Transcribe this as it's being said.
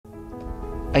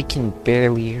I can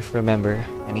barely remember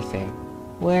anything.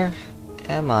 Where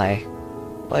am I?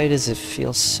 Why does it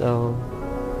feel so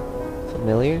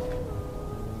familiar?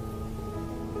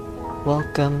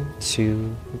 Welcome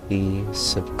to the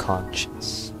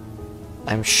subconscious.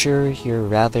 I'm sure you're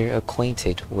rather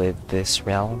acquainted with this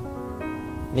realm.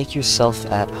 Make yourself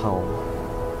at home.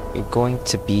 You're going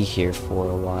to be here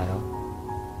for a while.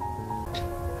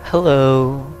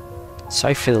 Hello!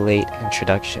 Sorry for the late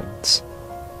introductions.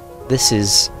 This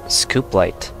is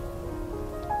Scooplyte.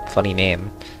 Funny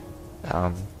name.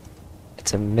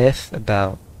 It's a myth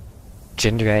about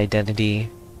gender identity,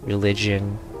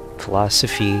 religion,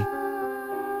 philosophy,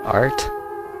 art.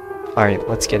 Alright,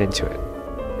 let's get into it.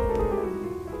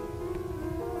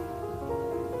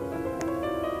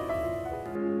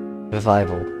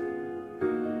 Revival.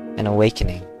 An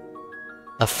awakening.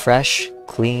 A fresh,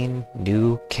 clean,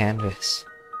 new canvas.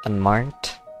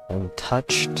 Unmarked,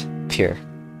 untouched, pure.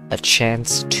 A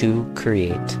chance to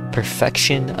create.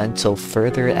 Perfection until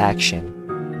further action.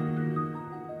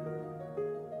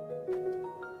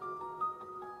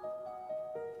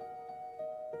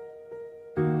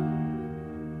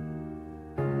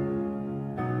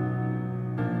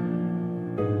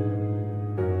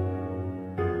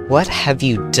 What have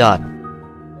you done?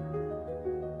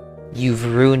 You've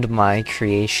ruined my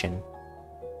creation.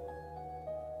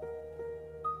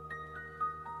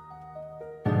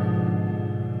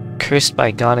 Cursed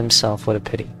by God himself, what a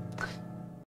pity.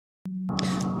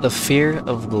 The fear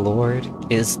of the Lord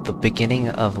is the beginning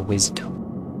of wisdom,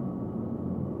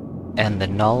 and the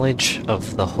knowledge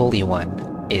of the Holy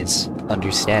One is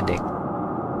understanding.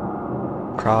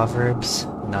 Proverbs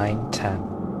 9:10.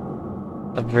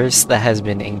 A verse that has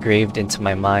been engraved into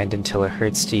my mind until it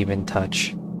hurts to even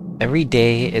touch. Every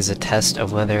day is a test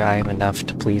of whether I am enough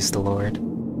to please the Lord.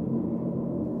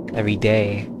 Every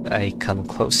day I come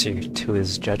closer to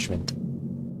his judgment.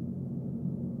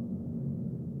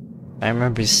 I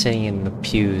remember sitting in the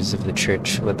pews of the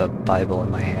church with a Bible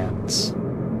in my hands,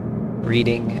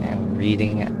 reading and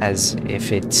reading as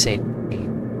if it saved me,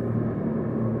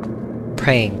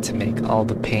 praying to make all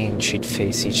the pain she'd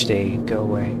face each day go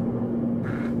away.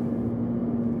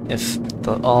 If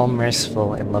the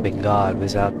all-merciful and loving God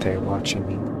was out there watching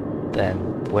me, then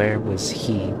where was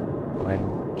he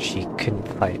when she couldn't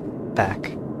fight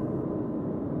back?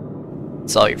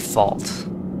 It's all your fault.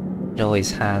 It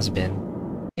always has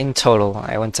been. In total,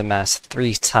 I went to Mass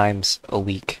 3 times a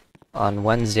week. On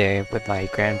Wednesday with my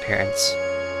grandparents,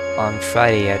 on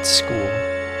Friday at school,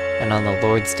 and on the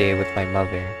Lord's Day with my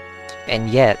mother. And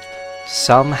yet,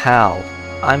 somehow,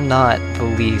 I'm not the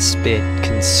least bit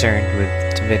concerned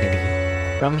with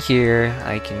divinity. From here,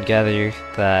 I can gather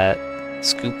that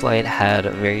Scooplyte had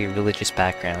a very religious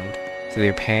background through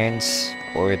their parents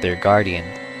or their guardian.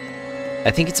 I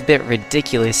think it's a bit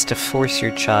ridiculous to force your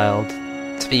child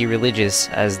to be religious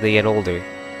as they get older.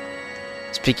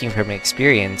 Speaking from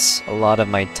experience, a lot of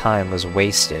my time was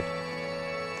wasted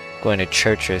going to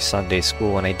church or Sunday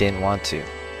school when I didn't want to.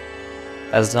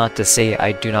 That's not to say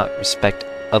I do not respect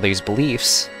others'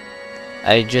 beliefs.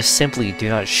 I just simply do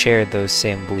not share those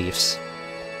same beliefs.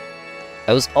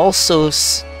 I was also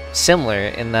similar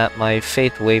in that my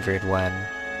faith wavered when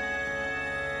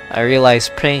I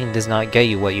realized praying does not get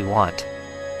you what you want.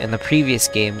 In the previous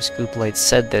game, Scooplyte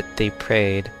said that they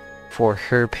prayed for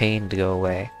her pain to go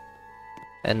away,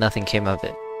 and nothing came of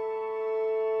it.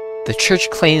 The church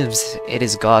claims it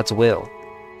is God's will,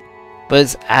 but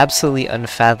it's absolutely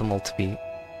unfathomable to me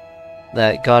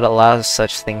that God allows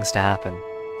such things to happen.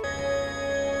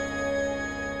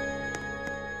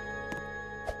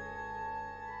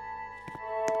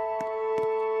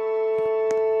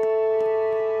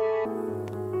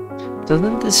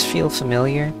 Doesn't this feel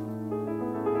familiar?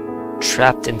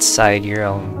 Trapped inside your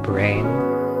own brain,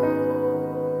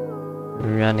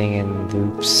 running in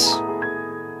loops,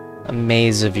 a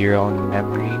maze of your own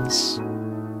memories.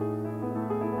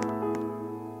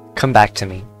 Come back to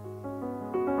me.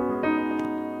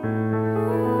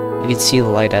 You can see the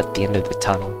light at the end of the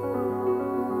tunnel.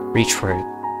 Reach for it.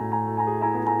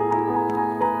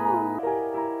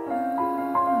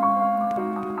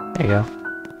 There you go.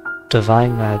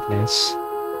 Divine madness,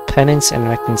 penance and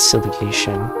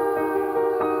reconciliation.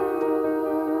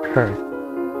 Her.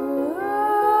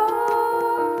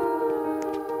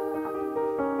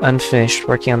 Unfinished,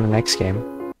 working on the next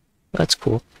game. That's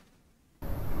cool.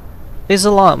 There's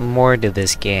a lot more to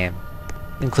this game,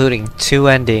 including 2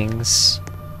 endings,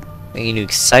 a new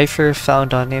cipher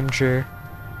found on Imgur.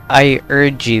 I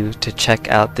urge you to check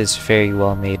out this very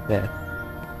well-made myth,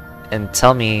 and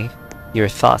tell me your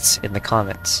thoughts in the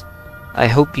comments. I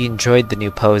hope you enjoyed the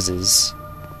new poses,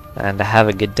 and have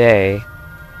a good day.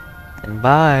 And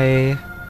bye!